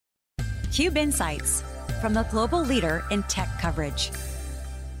theCUBE Insights from the global leader in tech coverage.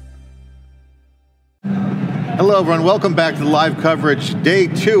 Hello everyone, welcome back to the live coverage. Day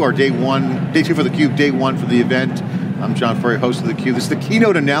two for theCUBE, day one for the event. I'm John Furrier, host of theCUBE. This is the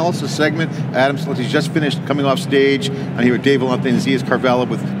Keynote Analysis segment. Adam Selletti's just finished coming off stage. I'm here with Dave Vellante and Zeus Karravala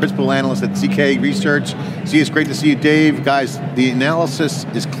with Principal Analyst at CK Research. Zeus, great to see you. Dave, guys, the analysis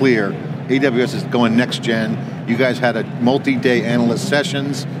is clear. AWS is going next gen. You guys had a multi-day analyst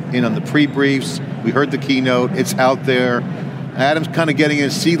sessions in on the pre-briefs. We heard the keynote, it's out there. Adam's kind of getting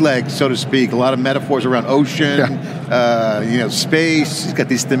his sea legs, so to speak. A lot of metaphors around ocean, space. He's got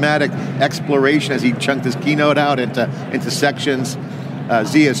these thematic exploration as he chunked his keynote out into sections.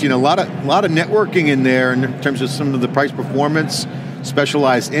 Zeus, a lot of networking in there in terms of some of the price performance,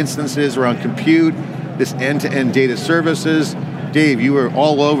 specialized instances around compute, this end-to-end data services. Dave, you were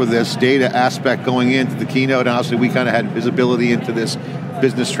all over this data aspect going into the keynote, and obviously we kind of had visibility into this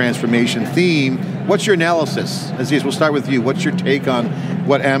business transformation theme. What's your analysis? Aziz, we'll start with you. What's your take on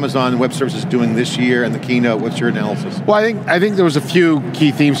what Amazon Web Services is doing this year and the keynote? What's your analysis? Well, I think there was a few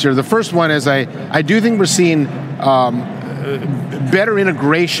key themes here. The first one is I do think we're seeing better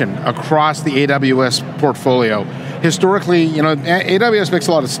integration across the AWS portfolio. Historically, AWS makes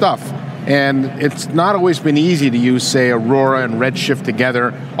a lot of stuff, and it's not always been easy to use, say, Aurora and Redshift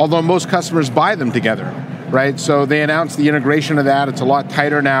together, although most customers buy them together, right? So they announced the integration of that. It's a lot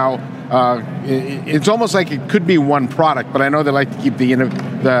tighter now. It's almost like it could be one product, but I know they like to keep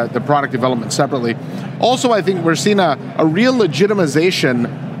the product development separately. Also, I think we're seeing a real legitimization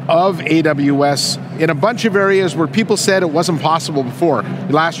of AWS in a bunch of areas where people said it wasn't possible before.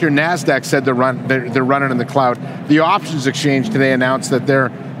 Last year, NASDAQ said they're running in the cloud. The Options Exchange today announced that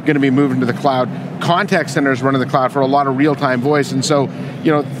they're going to be moving to the cloud. Contact centers run in the cloud for a lot of real-time voice, and so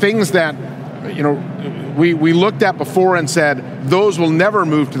things that we looked at before and said those will never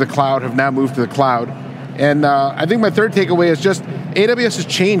move to the cloud have now moved to the cloud. And I think my third takeaway is just AWS is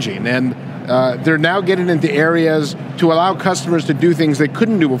changing, and they're now getting into areas to allow customers to do things they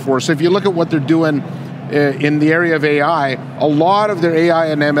couldn't do before. So if you look at what they're doing in the area of AI, a lot of their AI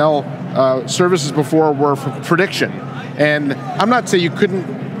and ML services before were for prediction. And I'm not saying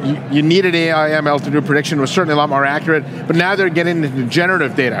you needed AI ML to do prediction. It was certainly a lot more accurate, but now they're getting into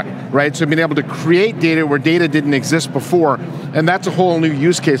generative data, right? So being able to create data where data didn't exist before, and that's a whole new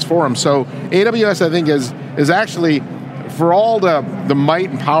use case for them. So AWS, I think, is actually, for all the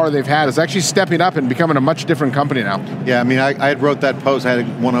might and power they've had, is actually stepping up and becoming a much different company now. Yeah, I had wrote that post, I had a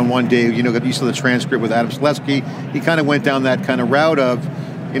one-on-one day, you saw the transcript with Adam Selletti. He kind of went down that kind of route of,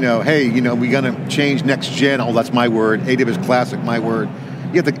 hey, we're going to change next gen. Oh, that's my word. AWS Classic, my word.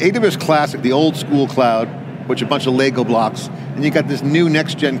 You have the AWS Classic, the old school cloud, which are a bunch of Lego blocks, and you got this new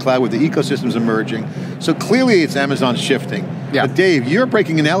next-gen cloud where the ecosystem's emerging. So clearly it's Amazon shifting. Yeah. But Dave, your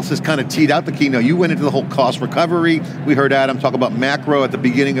breaking analysis kind of teed out the keynote. You went into the whole cost recovery. We heard Adam talk about macro at the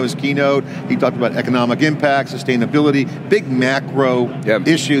beginning of his keynote. He talked about economic impact, sustainability, big macro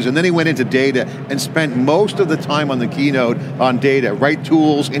issues, and then he went into data and spent most of the time on the keynote on data, right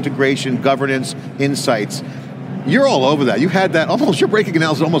tools, integration, governance, insights. You're all over that. You had that your breaking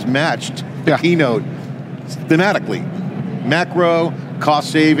analysis almost matched the keynote thematically. Macro,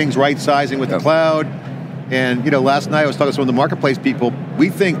 cost savings, right sizing with the cloud. And last night I was talking to some of the marketplace people. We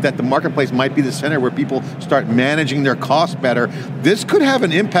think that the marketplace might be the center where people start managing their costs better. This could have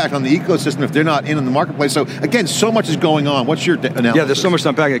an impact on the ecosystem if they're not in the marketplace. So again, so much is going on. What's your analysis? Yeah, there's so much to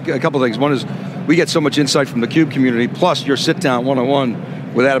unpack. A couple of things. One is we get so much insight from the CUBE community, plus your sit-down one-on-one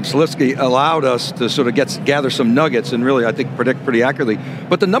with Adam Selletti allowed us to sort of gather some nuggets and really, I think, predict pretty accurately.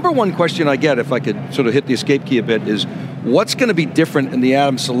 But the number one question I get, if I could sort of hit the escape key a bit, is what's going to be different in the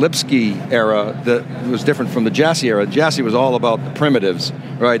Adam Selletti era that was different from the Jassy era? Jassy was all about the primitives,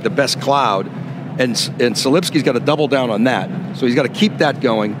 right? The best cloud. And Selletti's got to double down on that. So he's got to keep that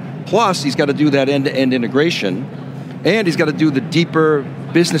going. Plus, he's got to do that end-to-end integration. And he's got to do the deeper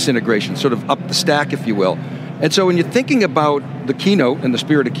business integration, sort of up the stack, if you will. And so when you're thinking about the keynote and the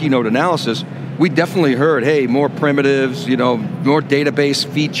spirit of keynote analysis, we definitely heard, hey, more primitives, more database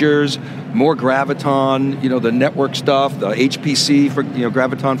features, more Graviton, the network stuff, the HPC for,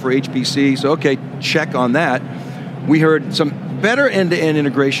 Graviton for HPC. So, okay, check on that. We heard some better end-to-end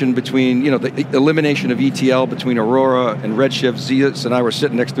integration between, the elimination of ETL between Aurora and Redshift. Zeus and I were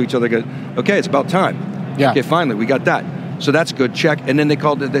sitting next to each other going, okay, it's about time. Yeah. Okay, finally, we got that. So that's good, check. And then they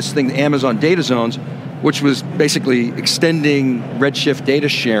called this thing the Amazon Data Zones, which was basically extending Redshift data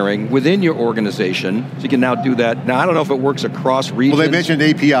sharing within your organization. So you can now do that. Now, I don't know if it works across regions. Well, they mentioned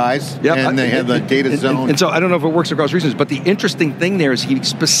APIs, and they have the data zone. And so I don't know if it works across regions, but the interesting thing there is he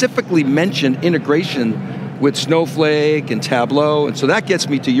specifically mentioned integration with Snowflake and Tableau, and so that gets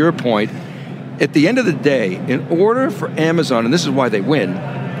me to your point. At the end of the day, in order for Amazon, and this is why they win,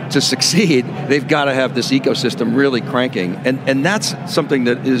 to succeed, they've got to have this ecosystem really cranking, and that's something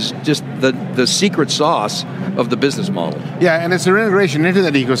that is just the secret sauce of the business model. Yeah, and it's their integration into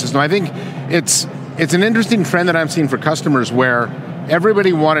that ecosystem. I think it's an interesting trend that I'm seeing for customers where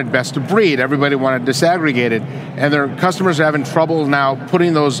everybody wanted best of breed, everybody wanted disaggregated, and their customers are having trouble now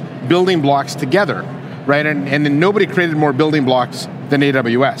putting those building blocks together, right? And then nobody created more building blocks than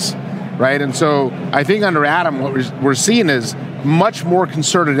AWS, right? And so I think under Adam, what we're seeing is much more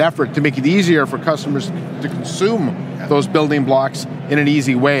concerted effort to make it easier for customers to consume those building blocks in an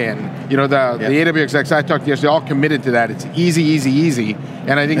easy way. And the AWS execs I talked to yesterday all committed to that. It's easy, easy, easy.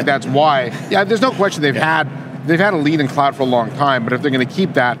 And I think that's why, there's no question they've had a lead in cloud for a long time, but if they're going to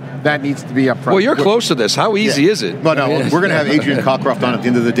keep that needs to be up front. Well, you're close to this. How easy is it? Well, no, we're going to have Adrian Cockcroft on at the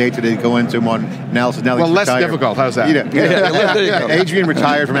end of the day today to go into one analysis. Now less difficult. How's that? Adrian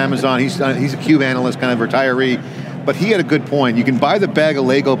retired from Amazon. He's a CUBE analyst, kind of retiree. But he had a good point. You can buy the bag of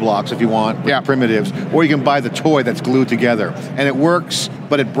Lego blocks if you want, primitives, or you can buy the toy that's glued together. And it works,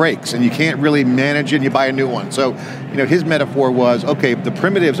 but it breaks, and you can't really manage it, and you buy a new one. So, his metaphor was, okay, the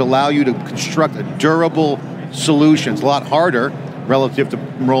primitives allow you to construct a durable solutions, a lot harder relative to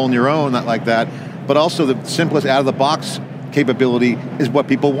rolling your own, not like that, but also the simplest out-of-the-box capability is what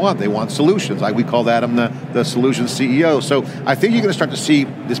people want. They want solutions. We call Adam the solutions CEO. So I think you're going to start to see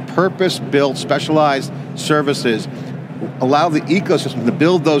this purpose-built, specialized services allow the ecosystem to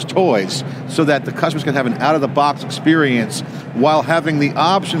build those toys so that the customers can have an out-of-the-box experience while having the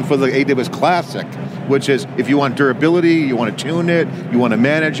option for the AWS Classic, which is if you want durability, you want to tune it, you want to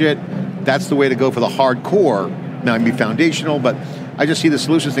manage it, that's the way to go for the hardcore. Now, it can be foundational, but I just see the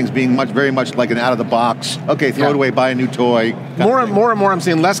solutions things being very much like an out-of-the-box, okay, throw it away, buy a new toy. More and more, I'm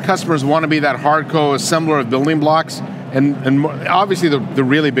seeing less customers want to be that hardcore assembler of building blocks, and obviously the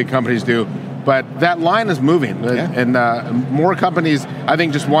really big companies do, but that line is moving, and more companies, I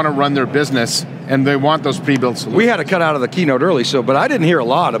think, just want to run their business, and they want those pre-built solutions. We had to cut out of the keynote early, but I didn't hear a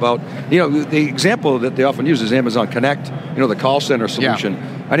lot about, the example that they often use is Amazon Connect, the call center solution.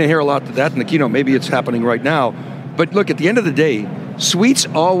 I didn't hear a lot of that in the keynote. Maybe it's happening right now. But look, at the end of the day, suites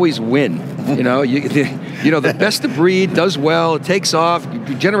always win. The best of breed does well, it takes off,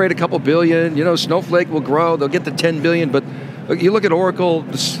 you generate a couple billion, Snowflake will grow, they'll get to 10 billion, but you look at Oracle,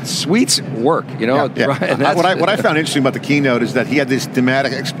 the suites work, Right? What I found interesting about the keynote is that he had these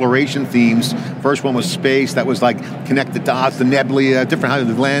thematic exploration themes. First one was space, that was like connect the dots, the nebula, different kinds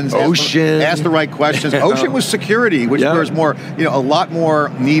of lens. Ocean. Ask the right questions. Ocean was security, which was more, a lot more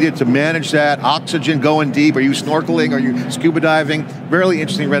needed to manage that. Oxygen, going deep. Are you snorkeling? Are you scuba diving? Really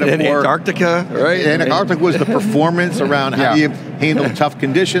interesting metaphor. And Antarctica, right? And Antarctica was the performance around how do you handle tough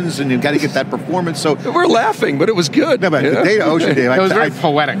conditions, and you've got to get that performance. So we're laughing, but it was good. No, but the Data Ocean, Dave. It was very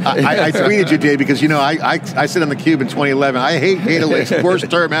poetic. I tweeted you, Dave, because I sit on the CUBE in 2011. I hate data lakes, worst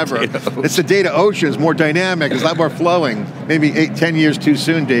term ever. It's the data ocean. It's more dynamic. It's a lot more flowing. Maybe 10 years too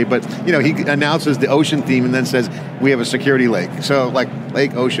soon, Dave. But he announces the ocean theme and then says we have a security lake. So like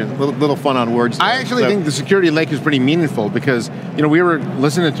lake, ocean, little fun on words. I actually think the security lake is pretty meaningful because we were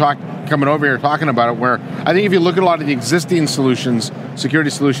listening to coming over here talking about it, where I think if you look at a lot of the existing solutions, security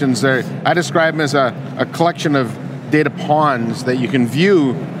solutions, I describe them as a collection of data ponds that you can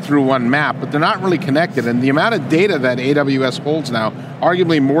view through one map, but they're not really connected. And the amount of data that AWS holds now,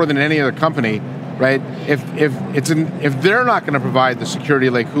 arguably more than any other company, right? If they're not going to provide the security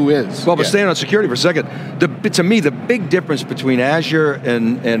lake, who is? Well, but staying on security for a second, to me, the big difference between Azure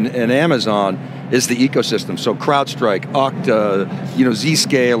and Amazon is the ecosystem. So CrowdStrike, Okta,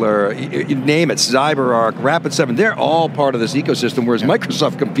 Zscaler, you name it, CyberArk, Rapid7, they're all part of this ecosystem, whereas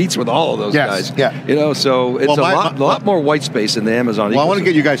Microsoft competes with all of those guys. Yeah. So it's a lot more white space in the Amazon ecosystem. Well, I want to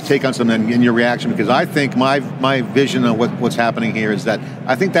get you guys' take on something in your reaction, because I think my vision of what's happening here is that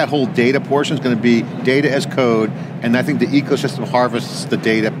I think that whole data portion is going to be data as code, and I think the ecosystem harvests the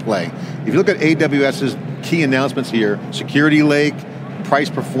data play. If you look at AWS's key announcements here, security lake, price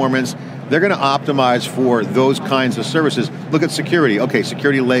performance, they're going to optimize for those kinds of services. Look at security. Okay,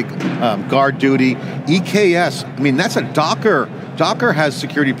 security lake, guard duty, EKS. I mean, that's a Docker. Docker has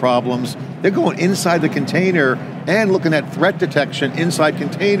security problems. They're going inside the container and looking at threat detection inside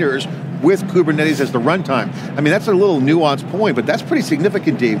containers with Kubernetes as the runtime. I mean, that's a little nuanced point, but that's pretty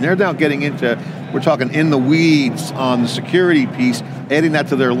significant, Dave. They're now getting into, we're talking in the weeds on the security piece, adding that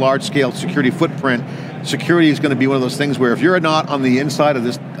to their large-scale security footprint. Security is going to be one of those things where if you're not on the inside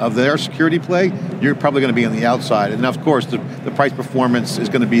of their security play, you're probably going to be on the outside. And of course, the price performance is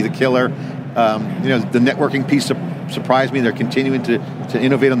going to be the killer. The networking piece surprised me. They're continuing to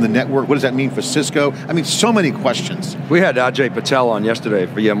innovate on the network. What does that mean for Cisco? I mean, so many questions. We had Ajay Patel on yesterday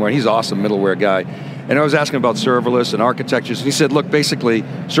for VMware, and he's an awesome middleware guy. And I was asking about serverless and architectures, and he said, look, basically,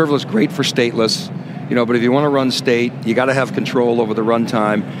 serverless great for stateless, but if you want to run state, you got to have control over the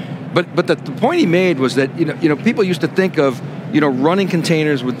runtime. But the point he made was that people used to think of running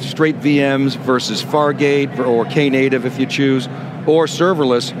containers with straight VMs versus Fargate or Knative if you choose, or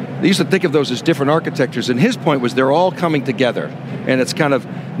serverless. They used to think of those as different architectures, and his point was they're all coming together. And it's kind of,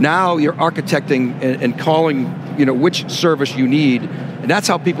 now you're architecting and calling which service you need, and that's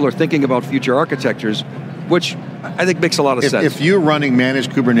how people are thinking about future architectures, which I think makes a lot of sense. If you're running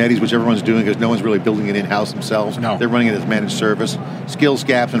managed Kubernetes, which everyone's doing because no one's really building it in-house themselves, no. They're running it as managed service, skills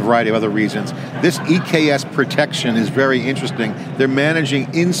gaps and a variety of other reasons. This EKS protection is very interesting. They're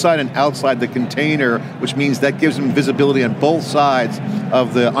managing inside and outside the container, which means that gives them visibility on both sides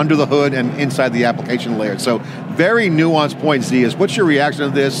of the under the hood and inside the application layer. So very nuanced point, Zeus. What's your reaction to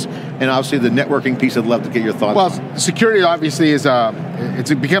this? And obviously the networking piece, I'd love to get your thoughts. Well, security obviously is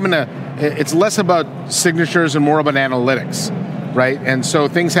it's less about signatures and more about analytics, right? And so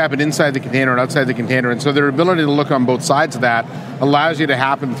things happen inside the container and outside the container, and so their ability to look on both sides of that allows you to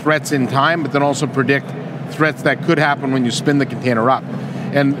happen threats in time, but then also predict threats that could happen when you spin the container up.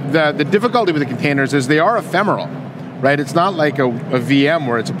 And the difficulty with the containers is they are ephemeral, right? It's not like a VM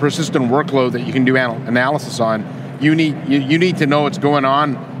where it's a persistent workload that you can do analysis on. You need to know what's going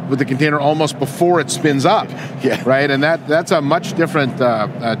on with the container almost before it spins up, yeah. Right? And that's a much different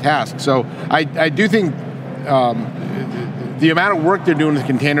task. So I do think the amount of work they're doing with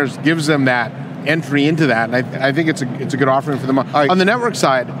containers gives them that entry into that, and I think it's a good offering for them. Right. On the network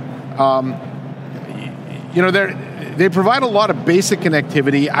side, they provide a lot of basic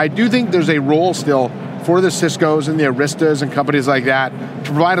connectivity. I do think there's a role still for the Ciscos and the Aristas and companies like that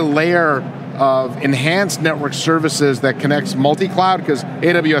to provide a layer of enhanced network services that connects multi-cloud, because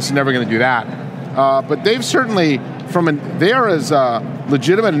AWS is never going to do that. But they've certainly, they are as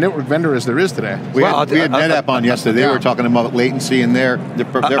legitimate a network vendor as there is today. We had NetApp on yesterday. They were talking about latency in their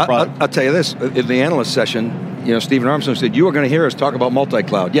product. I'll tell you this, in the analyst session, Stephen Armstrong said, you are going to hear us talk about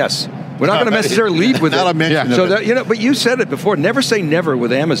multi-cloud. Yes. We're not going to necessarily lead with not it. A mention so of it. But you said it before, never say never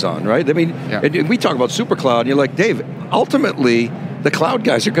with Amazon, right? I mean, and we talk about supercloud, and you're like, Dave, ultimately, the cloud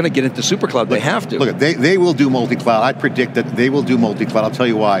guys are going to get into supercloud. They have to. Look, they will do multi-cloud. I predict that they will do multi-cloud. I'll tell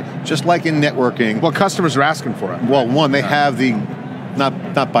you why. Just like in networking. Well, customers are asking for it. Well, one, they have the,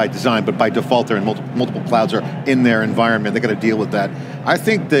 not by design, but by default, they're in multiple clouds are in their environment. They got to deal with that. I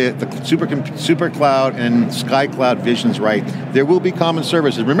think the super cloud and sky cloud vision's right. There will be common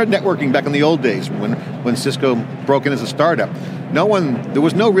services. Remember networking back in the old days when Cisco broke in as a startup? There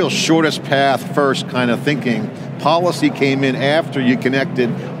was no real shortest path first kind of thinking. Policy came in after you connected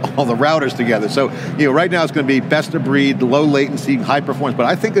all the routers together. So, right now it's going to be best of breed, low latency, high performance, but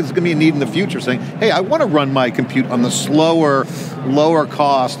I think there's going to be a need in the future saying, hey, I want to run my compute on the slower, lower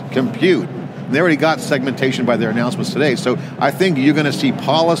cost compute. And they already got segmentation by their announcements today. So I think you're going to see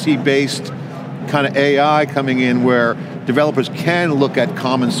policy-based kind of AI coming in where developers can look at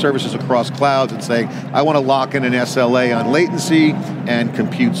common services across clouds and say, I want to lock in an SLA on latency and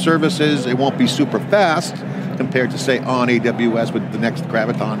compute services. It won't be super fast compared to, say, on AWS with the next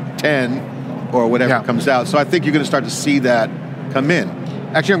Graviton 10 or whatever comes out. So I think you're going to start to see that come in.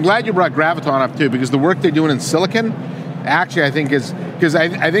 Actually, I'm glad you brought Graviton up too, because the work they're doing in silicon, actually I think is, because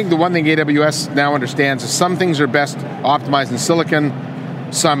I think the one thing AWS now understands is some things are best optimized in silicon,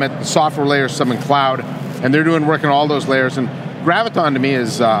 some at the software layer, some in cloud, and they're doing work in all those layers. And Graviton to me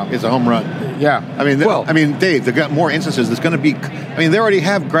is a home run. Yeah. I mean, Dave, they've got more instances. There's going to be, they already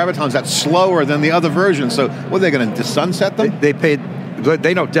have Gravitons that's slower than the other versions. So what are they going to sunset them?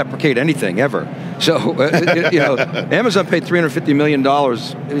 They don't deprecate anything ever. So, Amazon paid $350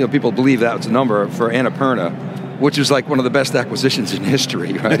 million. People believe that's a number for Annapurna, which is like one of the best acquisitions in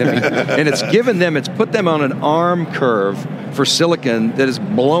history, right? And it's put them on an ARM curve for silicon that is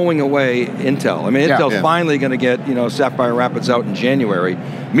blowing away Intel. Intel's finally going to get, Sapphire Rapids out in January.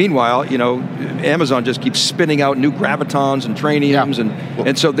 Meanwhile, Amazon just keeps spinning out new Gravitons and Trainiums,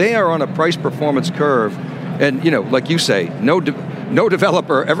 and so they are on a price performance curve. And, like you say, no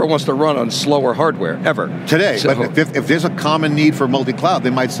developer ever wants to run on slower hardware, ever. Today, but if there's a common need for multi-cloud, they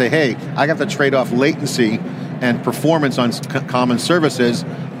might say, hey, I got to trade off latency and performance on common services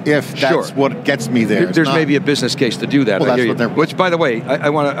if that's what gets me there. There's maybe a business case to do that. Well, that's what which, by the way, I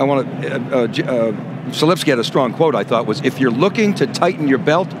want to Salipsky had a strong quote, I thought, was, if you're looking to tighten your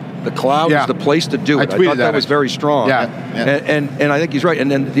belt, the cloud is the place to do it. I thought that was very strong. Yeah. And I think he's right.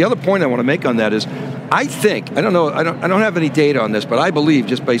 And then the other point I want to make on that is, I think, I don't know, I don't have any data on this, but I believe,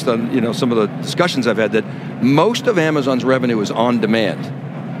 just based on some of the discussions I've had, that most of Amazon's revenue is on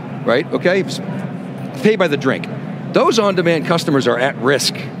demand, right? Okay, pay by the drink. Those on-demand customers are at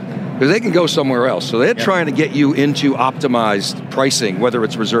risk because they can go somewhere else. So they're trying to get you into optimized pricing, whether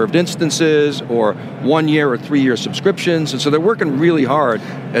it's reserved instances or 1 year or 3 year subscriptions. And so they're working really hard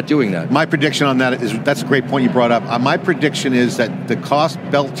at doing that. My prediction on that is, that's a great point you brought up. My prediction is that the cost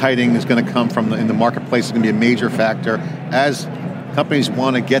belt tightening is going to come from in the marketplace. Is going to be a major factor as companies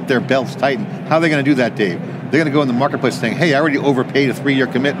want to get their belts tightened. How are they going to do that, Dave? They're going to go in the marketplace saying, hey, I already overpaid a 3 year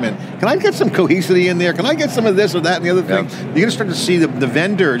commitment. Can I get some cohesivity in there? Can I get some of this or that and the other thing? You're going to start to see the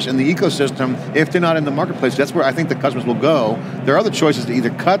vendors in the ecosystem, if they're not in the marketplace, that's where I think the customers will go. There are other choices to either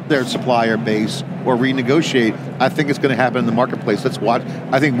cut their supplier base or renegotiate. I think it's going to happen in the marketplace. Let's watch.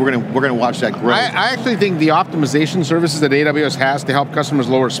 I think we're going to watch that grow. I actually think the optimization services that AWS has to help customers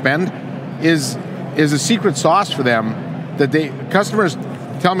lower spend is a secret sauce for them that customers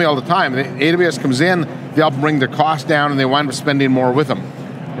tell me all the time. AWS comes in, they help bring their costs down, and they wind up spending more with them.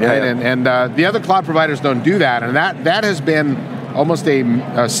 Right? And the other cloud providers don't do that, and that has been almost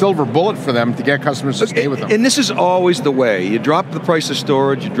a silver bullet for them to get customers to stay with them. And this is always the way. You drop the price of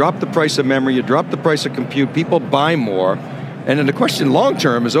storage, you drop the price of memory, you drop the price of compute, people buy more. And then the question long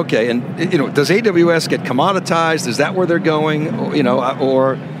term is, okay, and does AWS get commoditized? Is that where they're going?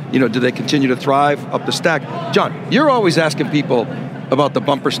 Or do they continue to thrive up the stack? John, you're always asking people about the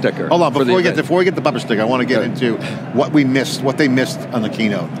bumper sticker. Hold on, before we get the bumper sticker, I want to get into what they missed on the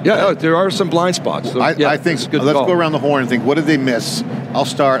keynote. Yeah, there are some blind spots. So, I think, let's go around the horn and think, what did they miss? I'll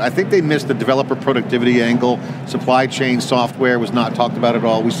start. I think they missed the developer productivity angle. Supply chain software was not talked about at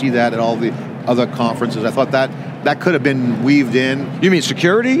all. We see that at all the other conferences. I thought that could have been weaved in. You mean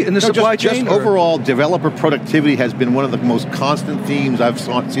security in the supply chain? Just overall, developer productivity has been one of the most constant themes I've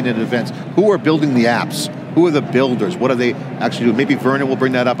seen at events. Who are building the apps? Who are the builders? What do they actually do? Maybe Vernon will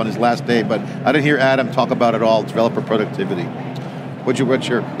bring that up on his last day, but I didn't hear Adam talk about it all, developer productivity. What's your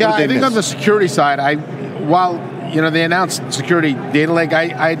I think on the security side, while they announced security data lake,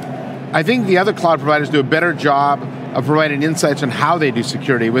 I think the other cloud providers do a better job of providing insights on how they do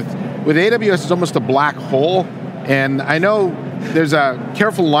security. With AWS, it's almost a black hole, and I know there's a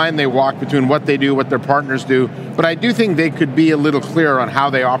careful line they walk between what they do, what their partners do, but I do think they could be a little clearer on how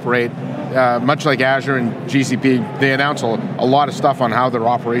they operate. Much like Azure and GCP, they announce a lot of stuff on how their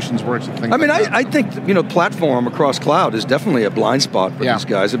operations works and things I think, platform across cloud is definitely a blind spot for these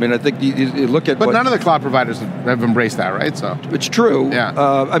guys. I think you look at But none of the cloud providers have embraced that, right? So it's true.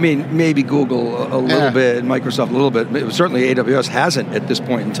 Yeah. Maybe Google a little bit, and Microsoft a little bit. Certainly AWS hasn't at this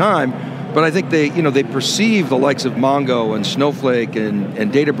point in time. But I think they perceive the likes of Mongo and Snowflake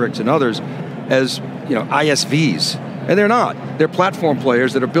and Databricks and others as ISVs. And they're not. They're platform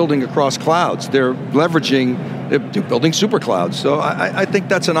players that are building across clouds. They're building super clouds. So I think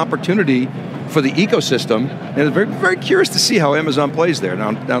that's an opportunity for the ecosystem. And I'm very, very curious to see how Amazon plays there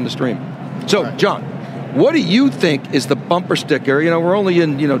down the stream. So, John, what do you think is the bumper sticker? We're only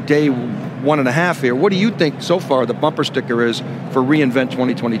in day 1.5 here. What do you think so far the bumper sticker is for reInvent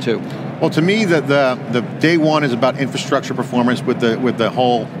 2022? Well, to me, the day one is about infrastructure performance with the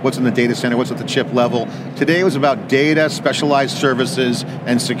whole, what's in the data center, what's at the chip level. Today was about data, specialized services,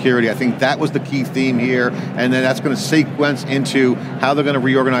 and security. I think that was the key theme here, and then that's going to sequence into how they're going to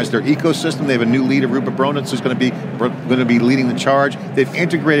reorganize their ecosystem. They have a new leader, Rupert Bronitz, who's going to be leading the charge. They've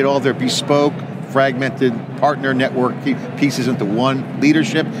integrated all their bespoke, fragmented partner network pieces into one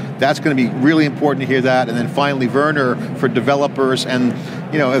leadership. That's going to be really important to hear that. And then finally, Werner for developers and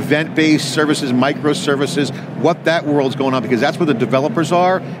event-based services, microservices, what that world's going on, because that's where the developers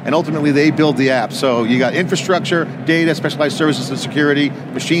are, and ultimately they build the app. So you got infrastructure, data, specialized services and security,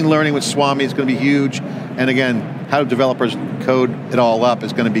 machine learning with Swami is going to be huge. And again, how developers code it all up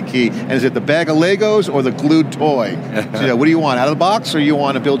is going to be key. And is it the bag of Legos or the glued toy? So, what do you want, out of the box, or you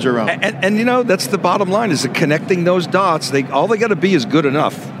want to build your own? And that's the bottom line, is that connecting those dots, all they got to be is good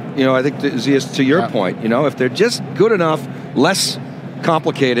enough. I think, Zeus, to your point, if they're just good enough, less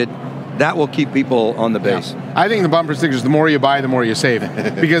complicated, that will keep people on the base. Yeah. I think the bumper stickers, the more you buy, the more you save.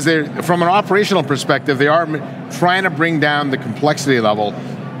 Because from an operational perspective, they are trying to bring down the complexity level.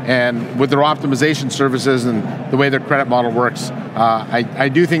 And with their optimization services and the way their credit model works, I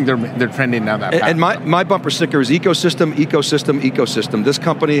do think they're trending down that path. And my bumper sticker is ecosystem, ecosystem, ecosystem. This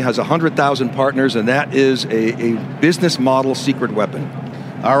company has 100,000 partners, and that is a business model secret weapon.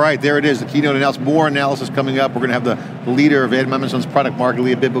 All right, there it is, the keynote analysis. More analysis coming up. We're going to have the leader of Amazon's product market,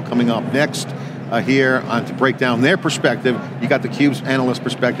 Leah Bibble, coming up next here to break down their perspective. You got theCUBE's analyst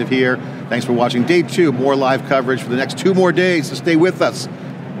perspective here. Thanks for watching day 2. More live coverage for the next 2 more days, so stay with us.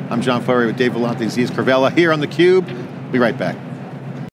 I'm John Furrier with Dave Vellante, Zeus, Karravala here on theCUBE. Be right back.